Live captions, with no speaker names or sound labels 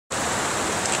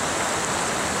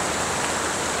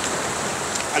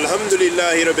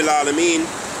Alhamdulillahi Rabbil Alameen.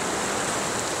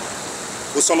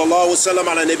 Wa sallallahu wa sallam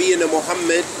ala nabiyyina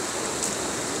Muhammad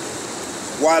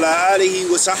wa ala alihi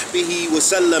wa sahbihi wa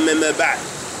sallam amma ba'd.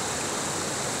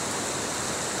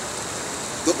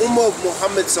 The Ummah of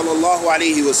Muhammad sallallahu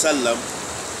alayhi wa sallam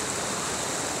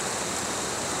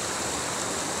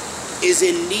is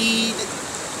in need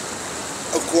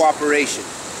of cooperation,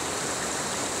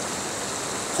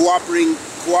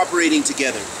 cooperating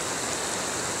together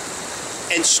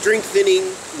and strengthening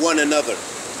one another.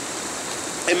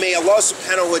 And may Allah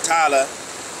subhanahu wa ta'ala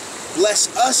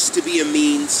bless us to be a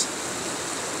means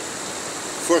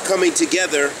for coming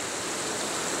together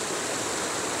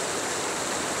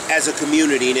as a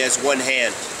community and as one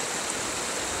hand.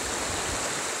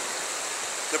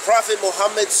 The Prophet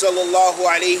Muhammad sallallahu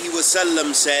alayhi wa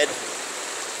sallam said,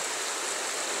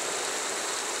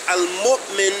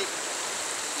 Al-mu'min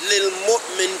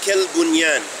lil-mu'min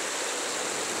kal-bunyan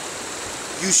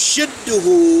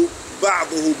yushidduhu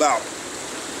ba'duhu ba'd.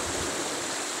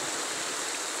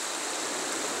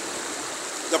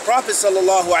 The Prophet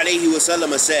sallallahu alayhi wa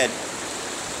sallam said,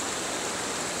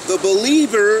 the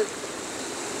believer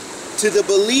to the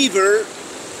believer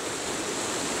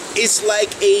is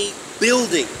like a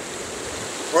building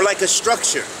or like a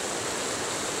structure.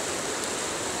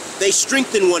 They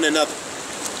strengthen one another.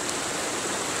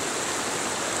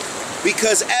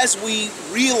 Because as we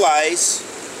realize,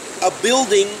 a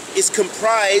building is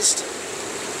comprised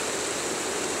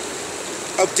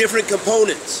of different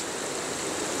components.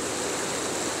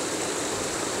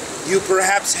 You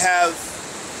perhaps have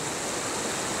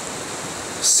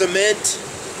cement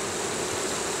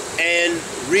and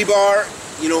rebar,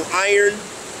 iron,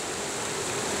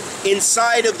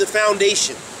 inside of the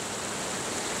foundation.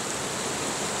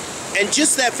 And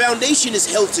just that foundation is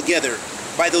held together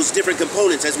by those different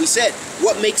components. As we said,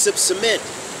 what makes up cement?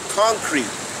 Concrete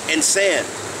and sand.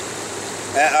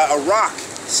 A rock,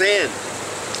 sand,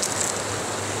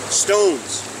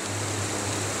 stones.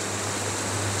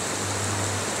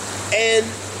 And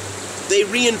they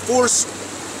reinforce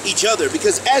each other,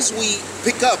 because as we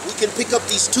can pick up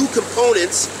these two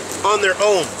components on their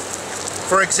own.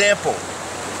 For example,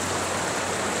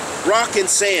 rock and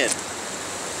sand.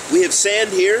 We have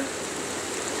sand here,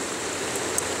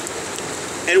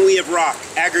 and we have rock,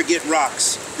 aggregate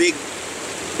rocks, big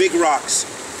rocks.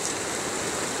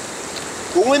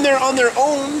 But when they're on their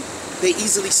own, they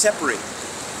easily separate.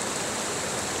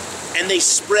 And they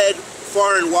spread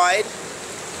far and wide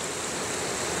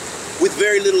with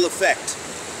very little effect.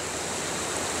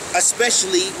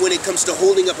 Especially when it comes to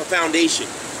holding up a foundation,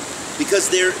 because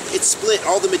it's split,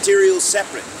 all the material's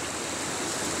separate.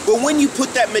 But when you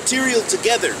put that material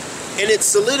together and it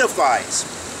solidifies,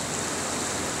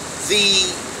 the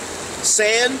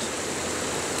sand,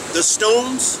 the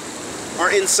stones are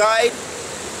inside,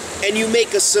 and you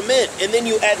make a cement, and then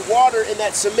you add water, and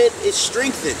that cement is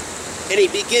strengthened, and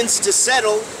it begins to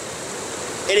settle,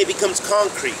 and it becomes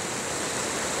concrete.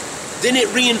 Then it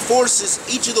reinforces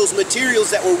each of those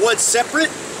materials that were once separate.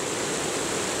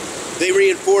 They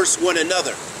reinforce one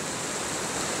another.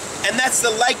 And that's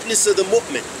the likeness of the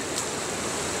mu'min.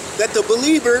 That the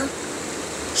believer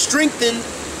strengthened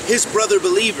his brother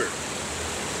believer,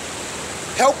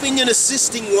 helping and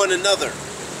assisting one another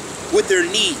with their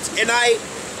needs. And I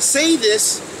say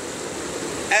this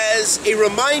as a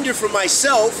reminder for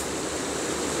myself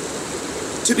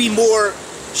to be more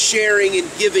sharing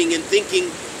and giving and thinking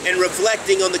and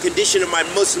reflecting on the condition of my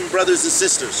Muslim brothers and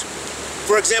sisters.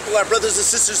 For example, our brothers and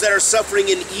sisters that are suffering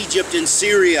in Egypt and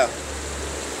Syria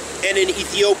and in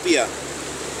Ethiopia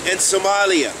and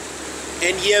Somalia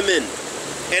and Yemen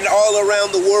and all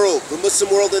around the world, the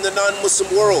Muslim world and the non-Muslim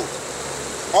world.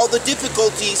 All the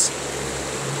difficulties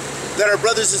that our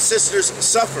brothers and sisters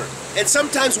suffer. And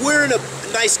sometimes we're in a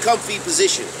nice, comfy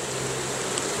position.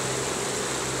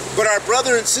 But our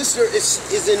brother and sister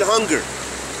is in hunger.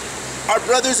 Our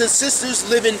brothers and sisters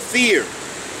live in fear.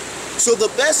 So the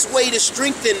best way to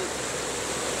strengthen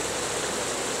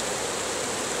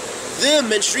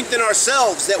them and strengthen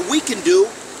ourselves that we can do,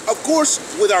 of course,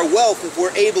 with our wealth, if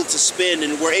we're able to spend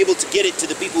and we're able to get it to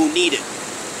the people who need it.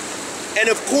 And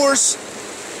of course,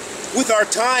 with our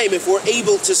time, if we're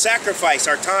able to sacrifice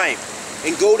our time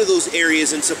and go to those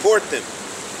areas and support them.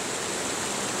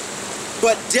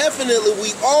 But definitely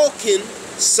we all can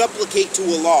supplicate to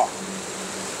Allah.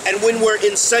 And when we're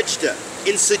in sajda,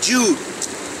 in sujood,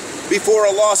 before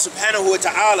Allah subhanahu wa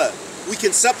ta'ala, we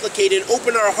can supplicate and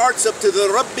open our hearts up to the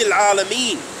Rabbil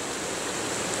Alameen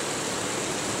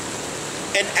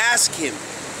and ask Him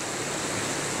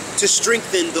to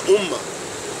strengthen the ummah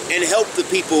and help the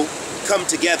people come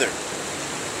together.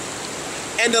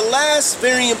 And the last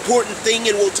very important thing,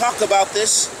 and we'll talk about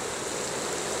this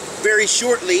very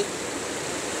shortly,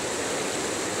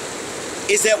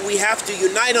 is that we have to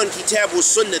unite on Kitab wa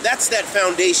Sunnah. That's that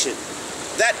foundation.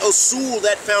 That usul,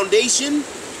 that foundation,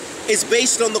 is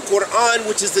based on the Quran,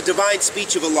 which is the divine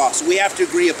speech of Allah. So we have to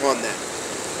agree upon that.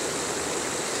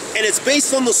 And it's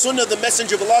based on the Sunnah of the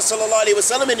Messenger of Allah sallallahu alaihi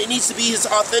wasallam, and it needs to be his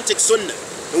authentic Sunnah.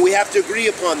 And we have to agree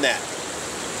upon that.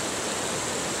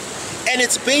 And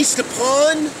it's based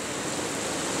upon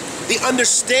the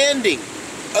understanding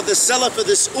of the Salaf of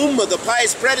this ummah, the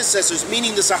pious predecessors,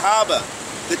 meaning the Sahaba,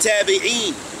 the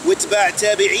tabieen, witba'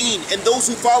 tabieen, and those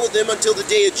who follow them until the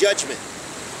day of judgment.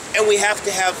 And we have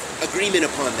to have agreement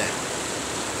upon that.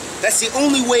 That's the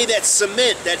only way that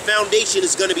cement, that foundation,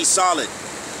 is going to be solid.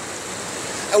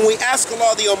 And we ask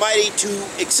Allah the Almighty to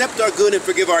accept our good and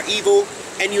forgive our evil,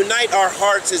 and unite our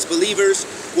hearts as believers.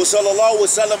 Wa sallallahu wa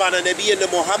sallam ala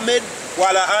nabiyyina Muhammad wa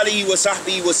ala alihi wa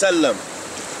sahbihi wa sallam.